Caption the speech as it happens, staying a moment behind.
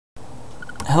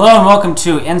Hello and welcome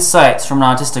to Insights from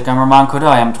Autistic. I'm Arman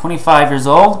Khodaei. I'm 25 years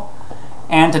old,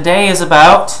 and today is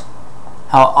about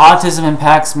how autism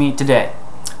impacts me today.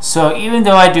 So even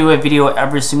though I do a video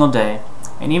every single day,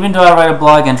 and even though I write a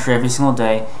blog entry every single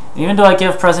day, and even though I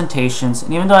give presentations,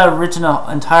 and even though I've written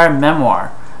an entire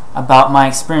memoir about my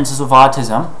experiences with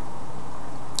autism,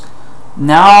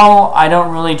 now I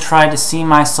don't really try to see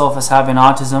myself as having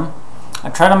autism. I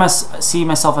try to see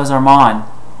myself as Arman.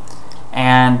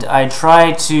 And I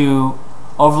try to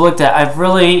overlook that. I've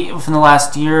really, within the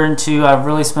last year or two, I've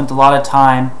really spent a lot of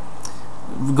time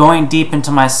going deep into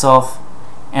myself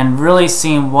and really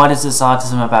seeing what is this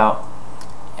autism about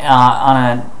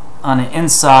on an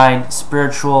inside,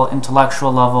 spiritual,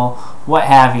 intellectual level, what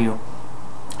have you.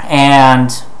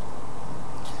 And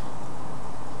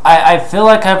I feel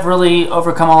like I've really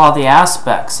overcome a lot of the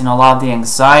aspects, a lot of the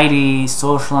anxiety,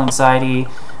 social anxiety.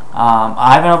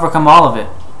 I haven't overcome all of it.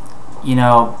 A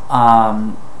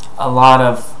lot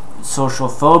of social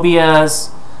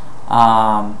phobias,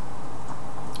 having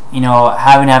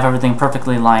to have everything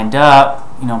perfectly lined up,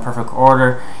 perfect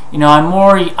order. I'm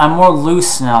more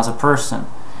loose now as a person,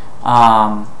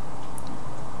 and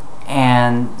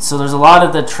so there's a lot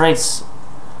of the traits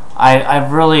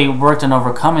I've really worked on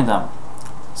overcoming them.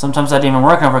 Sometimes I didn't even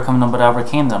work on overcoming them, but I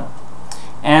overcame them.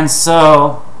 And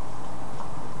so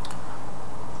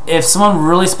if someone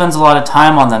really spends a lot of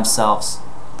time on themselves,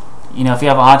 if you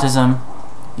have autism,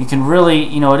 you can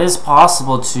really, it is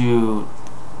possible to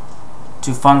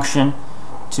function,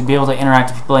 to be able to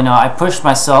interact with people. I pushed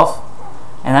myself,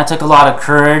 and that took a lot of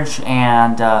courage,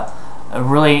 and it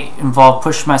really involved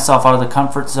pushing myself out of the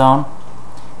comfort zone,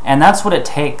 and that's what it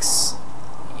takes.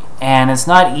 And it's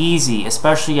not easy,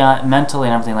 especially mentally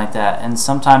and everything like that. And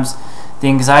sometimes the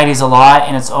anxiety is a lot,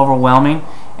 and it's overwhelming.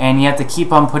 And you have to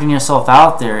keep on putting yourself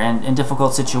out there in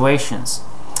difficult situations.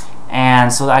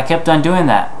 And so I kept on doing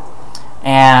that.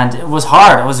 And it was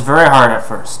hard. It was very hard at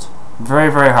first. Very,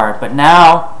 very hard. But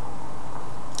now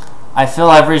I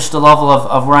feel I've reached a level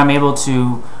of where I'm able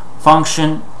to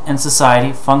function in society,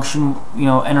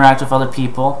 interact with other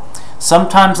people.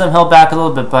 Sometimes I'm held back a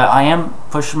little bit, but I am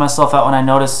pushing myself out when I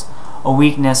notice a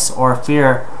weakness or a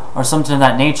fear or something of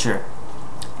that nature.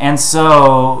 And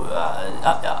so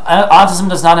autism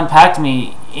does not impact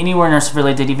me anywhere near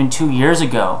severely. It did even 2 years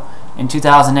ago, in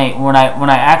 2008, when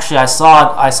I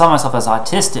saw myself as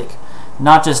autistic,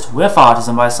 not just with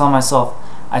autism, but I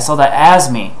saw that as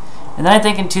me. And then I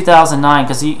think in 2009,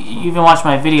 because you even watch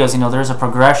my videos, there's a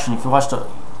progression. If you watch the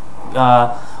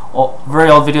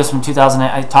very old videos from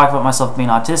 2008, I talk about myself being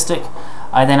autistic.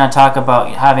 Then I talk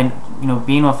about having,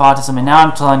 being with autism, and now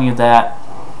I'm telling you that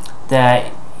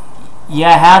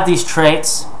yeah, I have these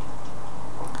traits,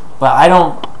 but I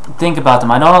don't think about them.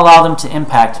 I don't allow them to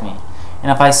impact me. And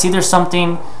if I see there's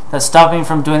something that's stopping me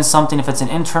from doing something, if it's an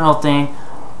internal thing,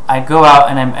 I go out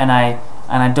and I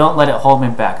don't let it hold me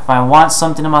back. If I want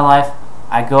something in my life,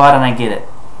 I go out and I get it.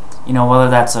 Whether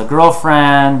that's a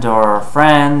girlfriend or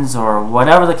friends or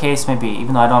whatever the case may be.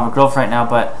 Even though I don't have a girlfriend now,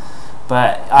 but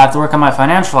I have to work on my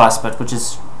financial aspect, which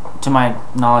is, to my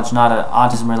knowledge, not an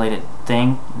autism-related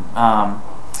thing.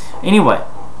 Anyway,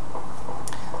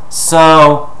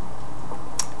 so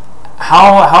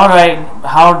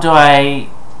how do I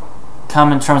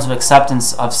come in terms of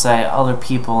acceptance of, say, other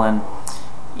people? And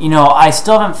I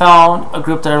still haven't found a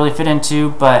group that I really fit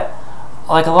into, but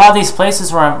like a lot of these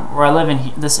places where I live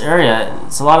in this area,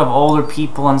 it's a lot of older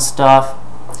people and stuff,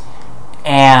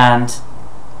 and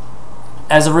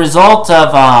as a result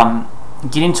of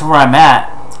getting to where I'm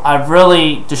at, I've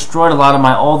really destroyed a lot of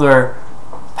my older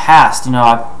past.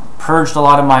 I've purged a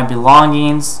lot of my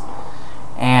belongings,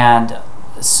 and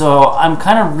so I'm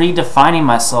kind of redefining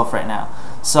myself right now.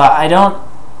 So I don't,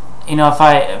 if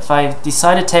I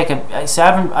decide to take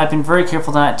I've been very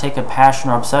careful to not take a passion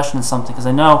or obsession in something, because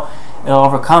I know it'll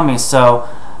overcome me. So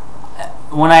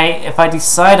if I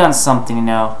decide on something,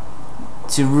 to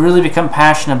really become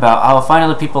passionate about, I'll find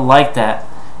other people like that,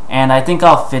 and I think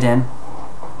I'll fit in,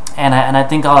 and I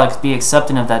think I'll be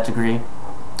accepting of that degree.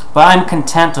 But I'm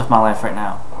content with my life right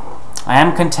now. I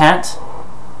am content.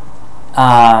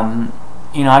 I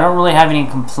don't really have any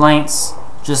complaints.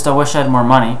 Just I wish I had more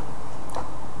money.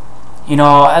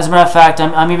 As a matter of fact,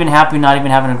 I'm even happy not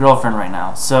even having a girlfriend right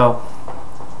now. So,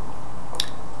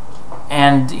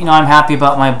 and I'm happy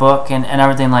about my book and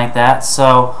everything like that.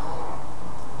 So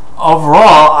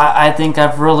overall, I think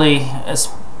I've really,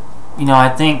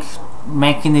 I think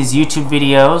making these YouTube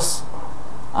videos,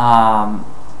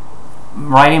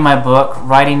 writing my book,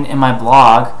 writing in my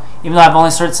blog, even though I've only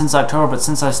started since October, but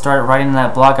since I started writing in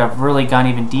that blog, I've really gone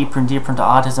even deeper and deeper into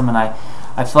autism, and I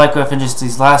feel like within just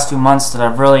these last few months that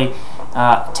I've really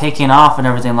taking off and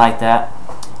everything like that.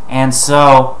 And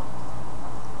so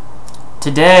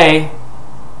today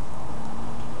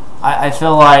I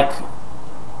feel like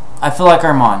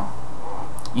Arman.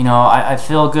 You know, I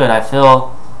feel good. I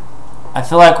feel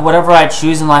like whatever I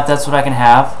choose in life, that's what I can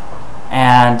have,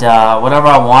 and whatever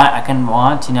I want, I can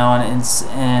want. You know,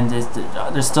 and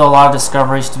there's still a lot of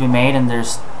discoveries to be made, and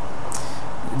there's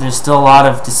still a lot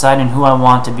of deciding who I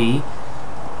want to be.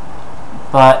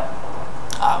 But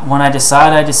when I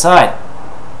decide, I decide,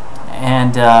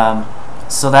 and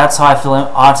so that's how I feel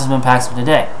autism impacts me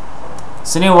today.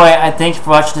 So anyway, I thank you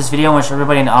for watching this video. I wish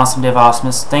everybody an awesome day of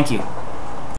awesomeness. Thank you.